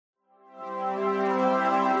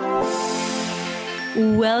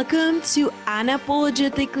Welcome to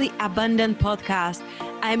Unapologetically Abundant Podcast.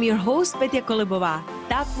 I'm your host, Petya Kolibova,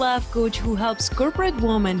 that love coach who helps corporate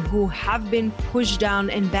women who have been pushed down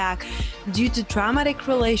and back due to traumatic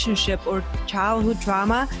relationship or childhood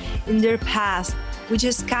trauma in their past, which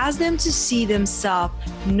has caused them to see themselves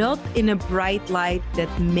not in a bright light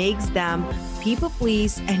that makes them people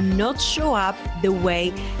please and not show up the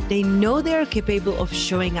way they know they are capable of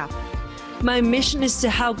showing up. My mission is to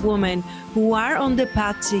help women who are on the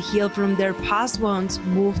path to heal from their past wounds,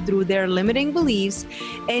 move through their limiting beliefs,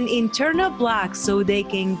 and internal blocks so they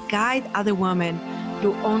can guide other women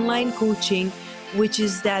through online coaching, which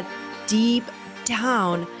is that deep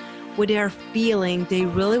down what they are feeling they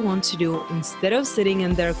really want to do instead of sitting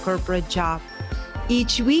in their corporate job.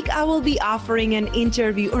 Each week, I will be offering an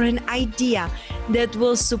interview or an idea that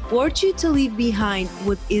will support you to leave behind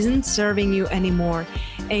what isn't serving you anymore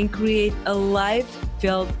and create a life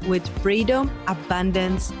filled with freedom,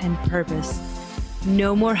 abundance, and purpose.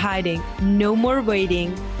 No more hiding, no more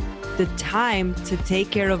waiting. The time to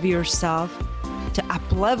take care of yourself, to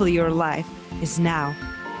up-level your life is now.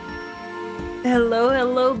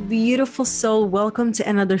 Hello, beautiful soul. Welcome to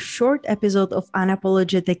another short episode of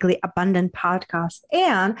Unapologetically Abundant Podcast.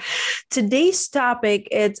 And today's topic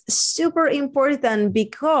is super important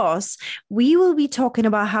because we will be talking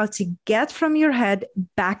about how to get from your head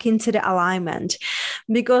back into the alignment.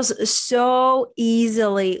 Because so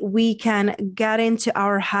easily we can get into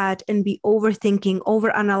our head and be overthinking,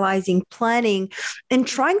 overanalyzing, planning, and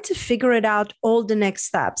trying to figure it out all the next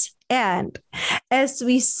steps. And as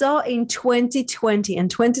we saw in 2020 and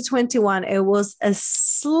 2021, it was a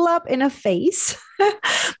slap in the face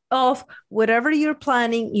of whatever you're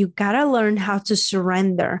planning. You got to learn how to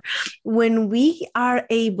surrender. When we are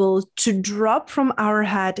able to drop from our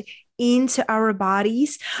head into our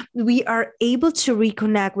bodies, we are able to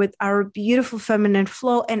reconnect with our beautiful feminine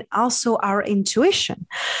flow and also our intuition.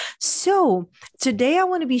 So today I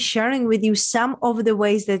want to be sharing with you some of the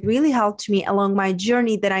ways that really helped me along my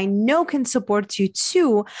journey that I know can support you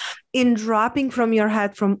too in dropping from your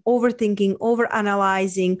head, from overthinking,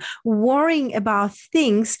 overanalyzing, worrying about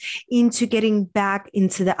things into getting back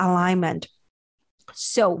into the alignment.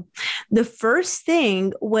 So the first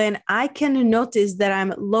thing when I can notice that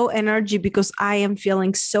I'm low energy because I am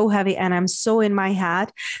feeling so heavy and I'm so in my head,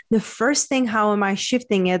 the first thing, how am I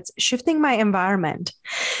shifting it? Shifting my environment,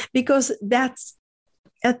 because that's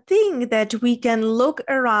a thing that we can look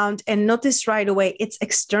around and notice right away. It's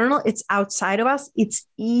external, it's outside of us. It's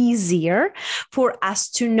easier for us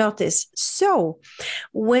to notice. So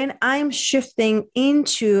when I'm shifting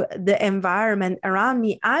into the environment around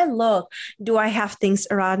me, I look, do I have things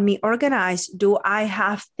around me organized? Do I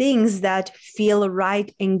have things that feel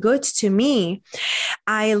right and good to me?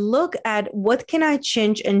 I look at what can I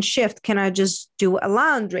change and shift? Can I just do a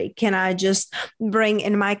laundry? Can I just bring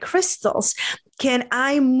in my crystals? Can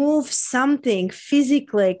I move something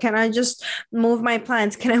physically? Can I just move my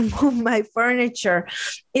plants? Can I move my furniture?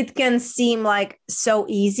 It can seem like so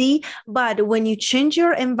easy, but when you change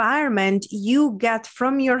your environment, you get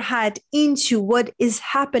from your head into what is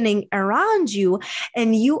happening around you,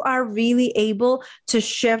 and you are really able to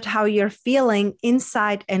shift how you're feeling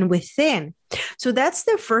inside and within. So that's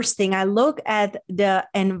the first thing. I look at the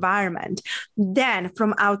environment. Then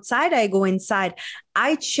from outside, I go inside.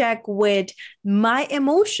 I check with my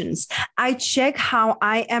emotions. I check how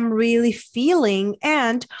I am really feeling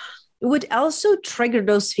and would also trigger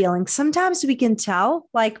those feelings. Sometimes we can tell,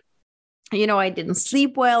 like, I didn't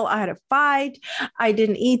sleep well. I had a fight. I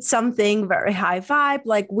didn't eat something very high vibe.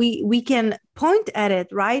 Like we can point at it,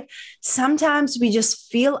 right? Sometimes we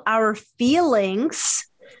just feel our feelings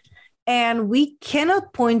and we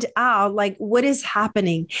cannot point out like what is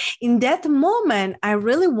happening. In that moment, I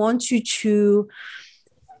really want you to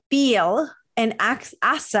feel and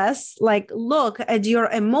assess, like look at your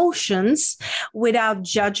emotions without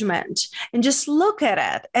judgment and just look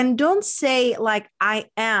at it. And don't say like, I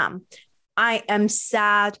am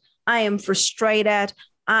sad. I am frustrated.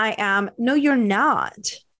 No, you're not.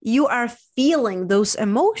 You are feeling those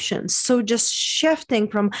emotions. So just shifting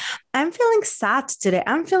from, I'm feeling sad today.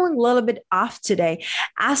 I'm feeling a little bit off today.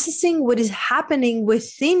 Assessing what is happening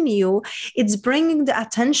within you, it's bringing the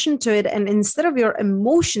attention to it. And instead of your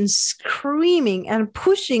emotions screaming and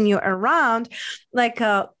pushing you around like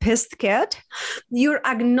a pissed kid, you're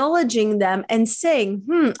acknowledging them and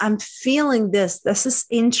saying, I'm feeling this. This is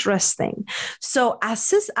interesting. So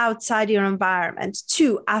assess outside your environment.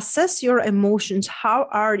 2, assess your emotions. How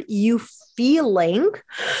are you feeling.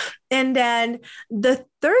 And then the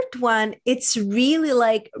third one, it's really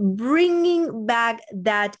like bringing back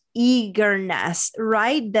that eagerness,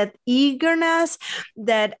 right? That eagerness,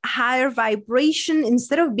 that higher vibration,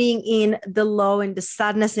 instead of being in the low and the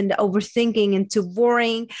sadness and the overthinking and too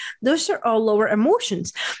boring. Those are all lower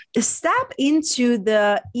emotions. Step into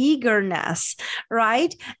the eagerness,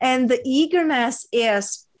 right? And the eagerness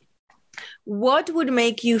is, what would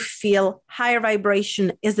make you feel higher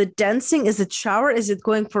vibration? Is it dancing? Is it shower? Is it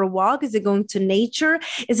going for a walk? Is it going to nature?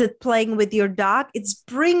 Is it playing with your dog? It's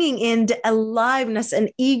bringing in the aliveness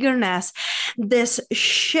and eagerness, this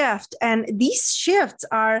shift. And these shifts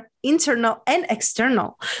are internal and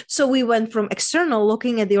external. So we went from external,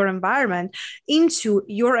 looking at your environment, into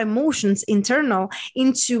your emotions, internal,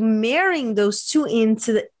 into marrying those two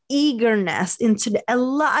into the eagerness, into the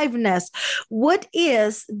aliveness. What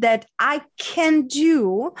is that I can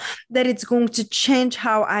do that it's going to change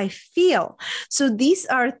how I feel? So these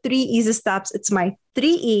are 3 easy steps. It's my 3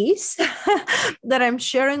 E's that I'm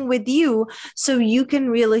sharing with you, so you can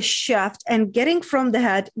really shift and getting from the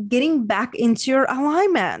head, getting back into your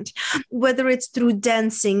alignment, whether it's through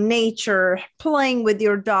dancing, nature, playing with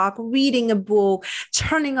your dog, reading a book,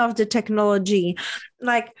 turning off the technology,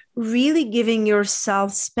 like really giving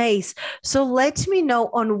yourself space. So let me know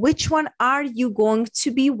on which one are you going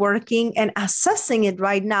to be working and assessing it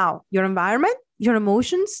right now, your environment, your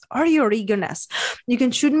emotions, or your eagerness. You can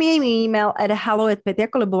shoot me an email at hello@Petya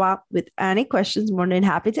with any questions, more than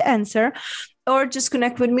happy to answer, or just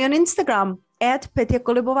connect with me on Instagram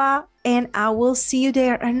 @Petya, and I will see you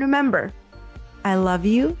there. And remember, I love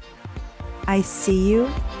you, I see you,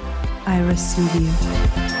 I receive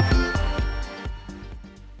you.